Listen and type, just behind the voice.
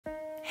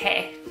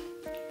Hey,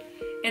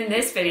 in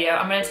this video,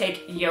 I'm going to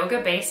take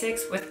yoga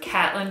basics with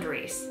Kateland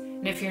Reese.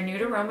 And if you're new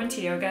to Roman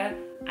to yoga,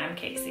 I'm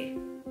Casey.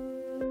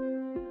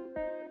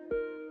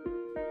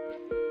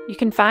 You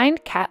can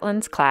find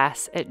Kateland's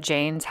class at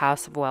Jane's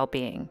House of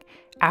Wellbeing.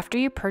 After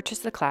you purchase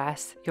the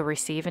class, you'll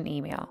receive an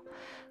email.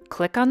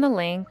 Click on the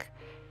link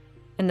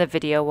and the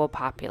video will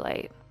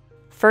populate.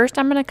 First,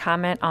 I'm going to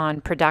comment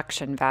on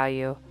production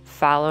value,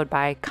 followed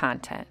by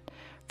content.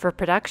 For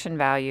production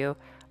value,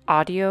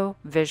 audio,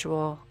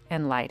 visual,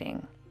 and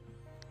lighting.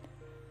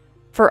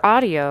 For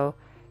audio,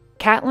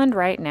 Kateland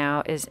right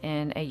now is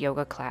in a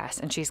yoga class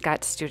and she's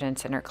got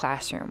students in her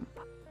classroom.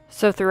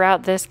 So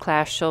throughout this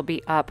class, she'll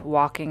be up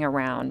walking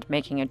around,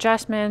 making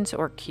adjustments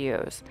or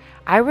cues.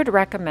 I would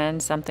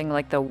recommend something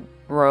like the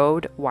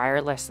Rode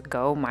Wireless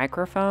Go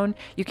microphone.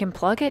 You can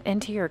plug it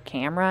into your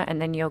camera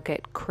and then you'll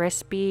get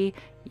crispy,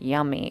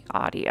 yummy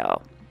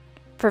audio.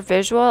 For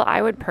visual,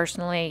 I would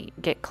personally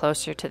get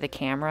closer to the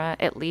camera,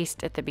 at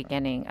least at the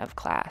beginning of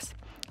class.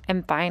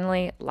 And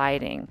finally,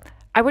 lighting.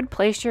 I would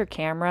place your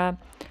camera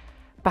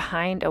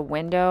behind a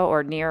window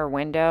or near a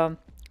window.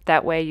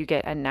 That way you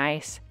get a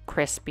nice,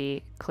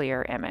 crispy,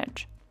 clear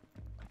image.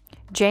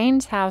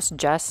 Jane's house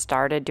just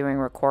started doing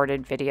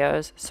recorded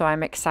videos, so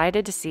I'm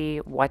excited to see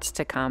what's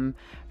to come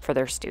for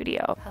their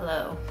studio.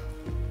 Hello.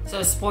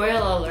 So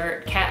spoiler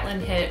alert,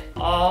 Kateland hit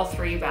all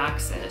 3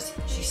 boxes.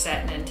 She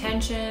set an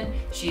intention,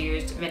 she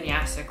used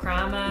vinyasa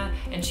krama,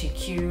 and she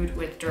cued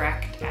with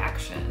direct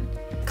action.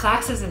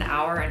 Class is an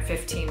hour and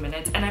 15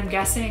 minutes, and I'm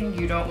guessing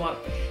you don't want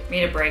me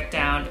to break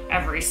down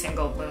every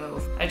single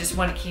move. I just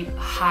want to keep a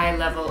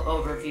high-level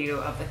overview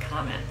of the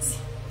comments.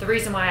 The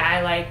reason why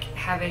I like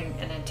having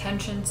an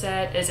intention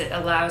set is it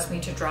allows me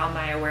to draw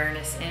my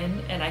awareness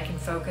in, and I can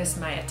focus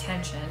my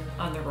attention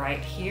on the right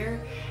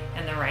here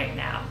and the right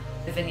now.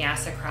 The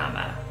vinyasa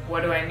krama.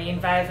 What do I mean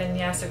by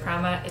vinyasa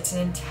krama? It's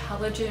an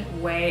intelligent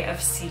way of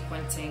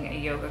sequencing a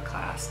yoga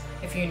class.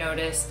 If you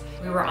noticed,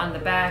 we were on the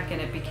back and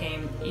it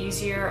became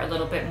easier, a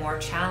little bit more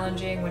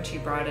challenging when she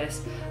brought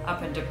us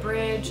up into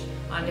bridge,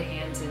 onto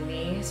hands and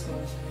knees.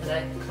 For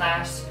the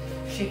class,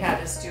 she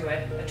had us do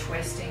a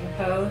twisting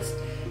pose.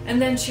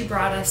 And then she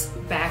brought us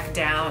back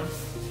down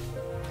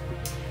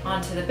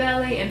onto the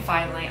belly and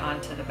finally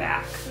onto the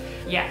back.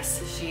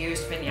 Yes, she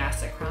used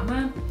vinyasa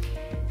krama.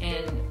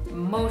 And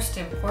most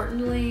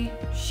importantly,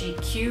 she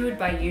cued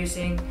by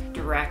using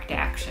direct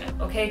action.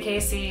 Okay,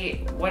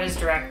 Casey, what is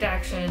direct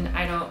action?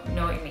 I don't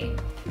know what you mean.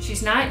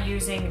 She's not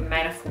using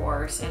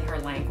metaphors in her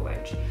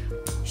language.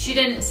 She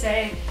didn't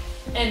say,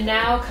 and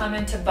now come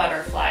into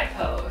butterfly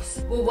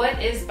pose. Well,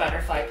 what is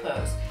butterfly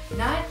pose?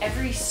 Not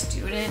every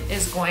student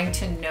is going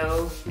to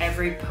know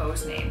every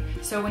pose name.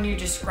 So when you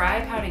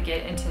describe how to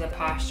get into the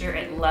posture,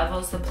 it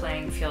levels the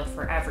playing field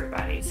for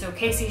everybody. So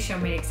Casey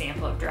showed me an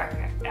example of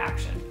direct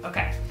action.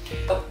 Okay.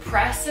 So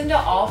press into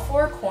all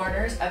 4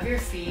 corners of your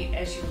feet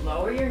as you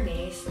lower your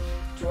knees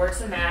towards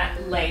the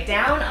mat. Lay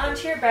down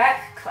onto your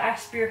back,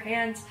 clasp your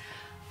hands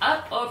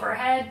up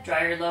overhead,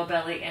 draw your low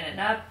belly in and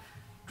up,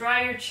 draw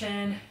your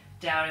chin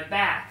down and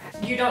back.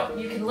 You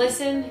can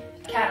listen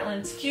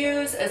Kateland's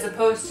cues as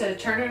opposed to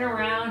turning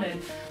around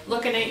and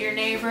looking at your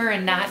neighbor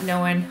and not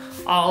knowing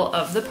all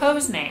of the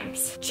pose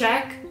names.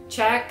 Check,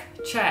 check,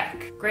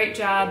 check. Great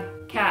job,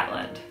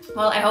 Kateland.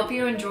 Well, I hope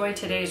you enjoyed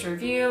today's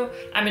review.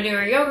 I'm a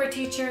newer yoga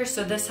teacher,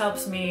 so this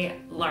helps me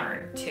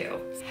learn too.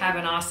 Have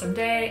an awesome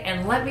day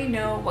and let me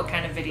know what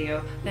kind of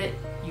video that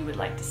you would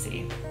like to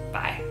see.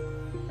 Bye.